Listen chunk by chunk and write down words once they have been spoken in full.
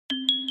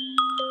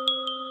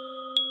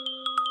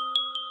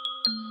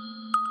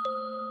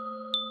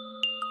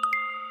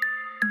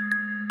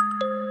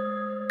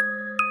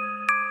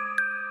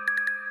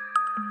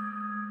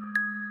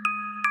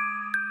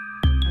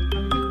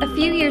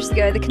few years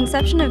ago, the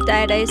conception of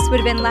diet ice would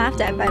have been laughed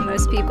at by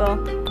most people.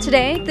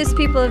 Today, these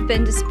people have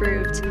been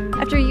disproved.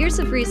 After years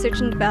of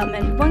research and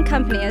development, one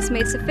company has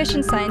made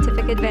sufficient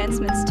scientific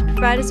advancements to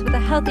provide us with a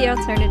healthy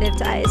alternative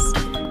to ice.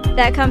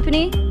 That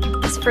company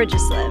is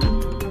FrigiSlim.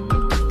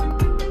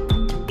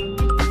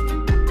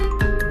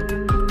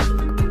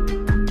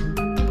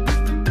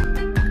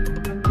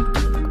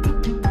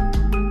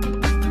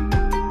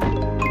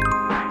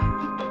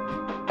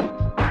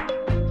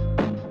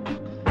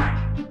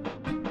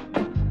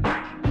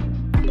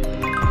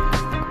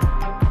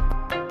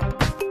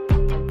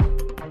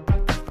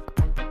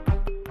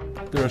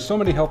 There are so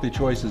many healthy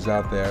choices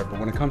out there, but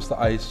when it comes to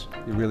ice,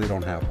 you really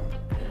don't have one.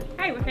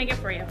 Hi, what can I get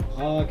for you?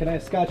 Can I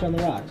have scotch on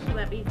the rocks? Will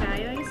that be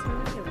diet ice or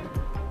regular?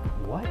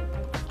 What?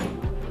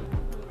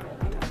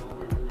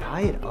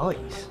 Diet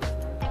ice?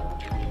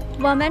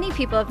 While many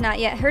people have not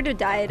yet heard of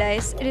diet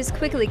ice, it is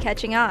quickly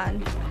catching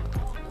on.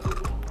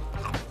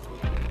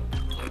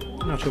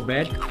 Not so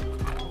bad.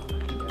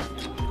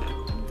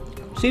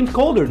 Seems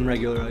colder than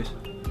regular ice.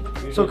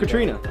 So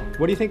Katrina,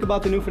 what do you think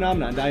about the new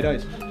phenomenon, diet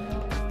ice?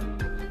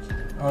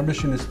 Our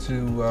mission is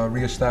to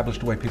reestablish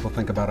the way people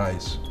think about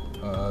ice,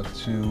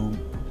 to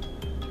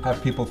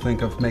have people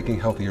think of making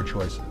healthier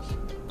choices.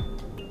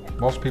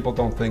 Most people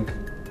don't think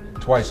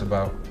twice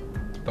about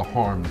the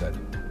harm that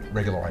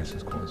regular ice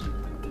is causing.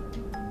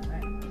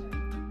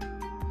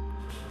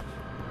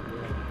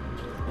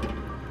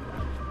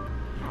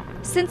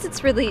 Since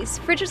its release,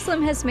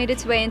 FrigiSlim has made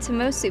its way into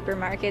most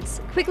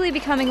supermarkets, quickly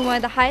becoming one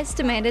of the highest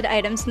demanded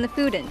items in the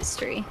food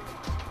industry.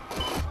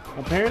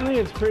 Apparently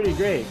it's pretty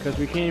great because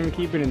we can't even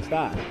keep it in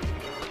stock.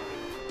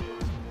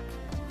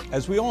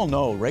 As we all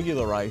know,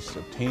 regular ice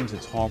obtains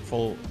its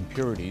harmful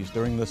impurities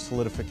during the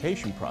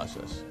solidification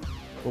process.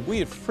 What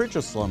we at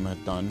FrigiSlim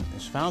have done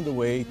is found a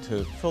way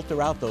to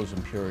filter out those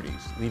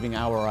impurities, leaving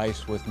our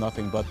ice with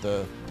nothing but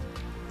the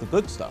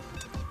good stuff.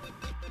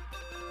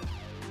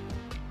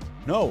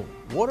 No,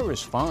 water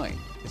is fine.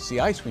 It's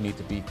the ice we need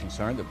to be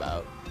concerned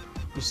about.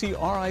 You see,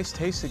 our ice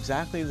tastes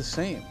exactly the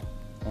same,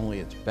 only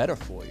it's better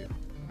for you.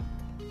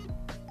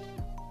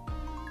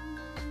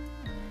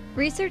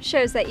 Research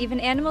shows that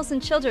even animals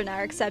and children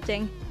are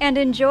accepting and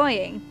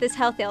enjoying this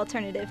healthy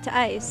alternative to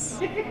ice.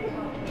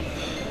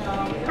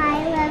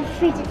 I love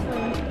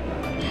FrigiSlim.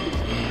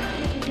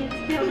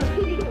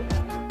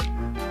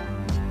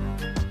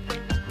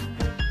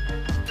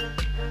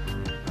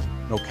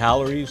 No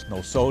calories,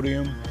 no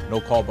sodium, no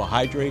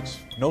carbohydrates,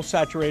 no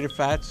saturated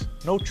fats,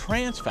 no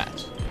trans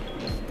fats.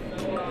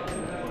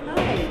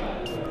 Hi.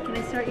 Can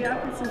I start you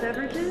off with some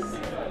beverages?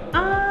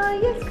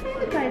 Yes,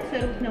 kind of diet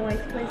soda with no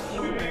ice, please.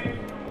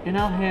 And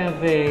I'll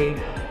have a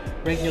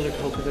regular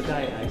Coke with a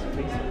diet ice,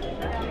 please.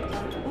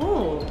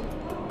 Oh.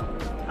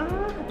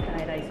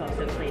 Diet ice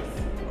also, please.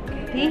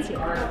 Okay, thank you.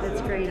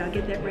 That's great. I'll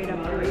get that right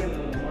up for you.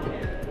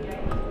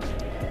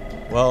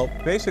 Well,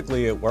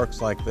 basically it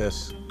works like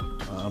this.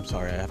 I'm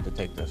sorry, I have to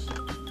take this.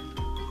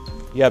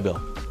 Yeah, Bill,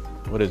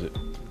 what is it?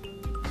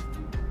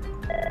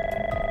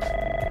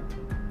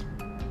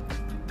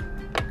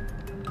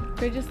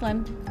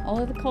 FrigiSlim, all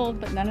of the cold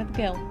but none of the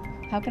guilt.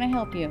 How can I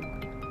help you?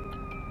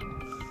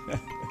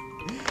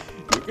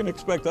 You can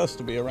expect us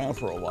to be around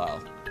for a while.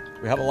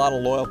 We have a lot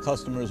of loyal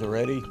customers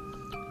already.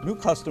 New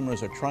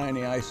customers are trying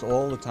the ice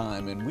all the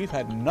time, and we've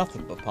had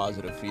nothing but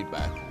positive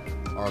feedback.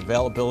 Our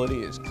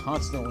availability is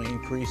constantly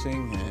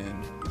increasing,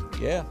 and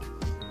yeah,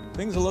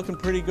 things are looking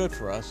pretty good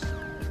for us.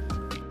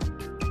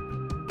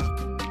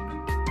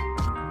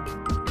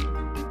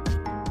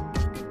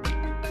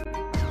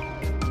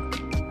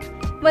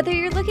 Whether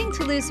you're looking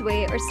to lose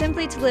weight or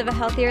simply to live a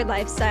healthier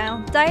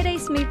lifestyle, diet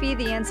ice may be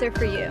the answer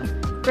for you.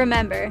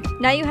 Remember,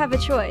 now you have a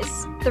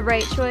choice, the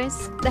right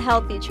choice, the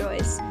healthy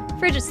choice.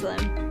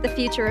 FrigiSlim, the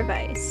future of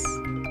ice.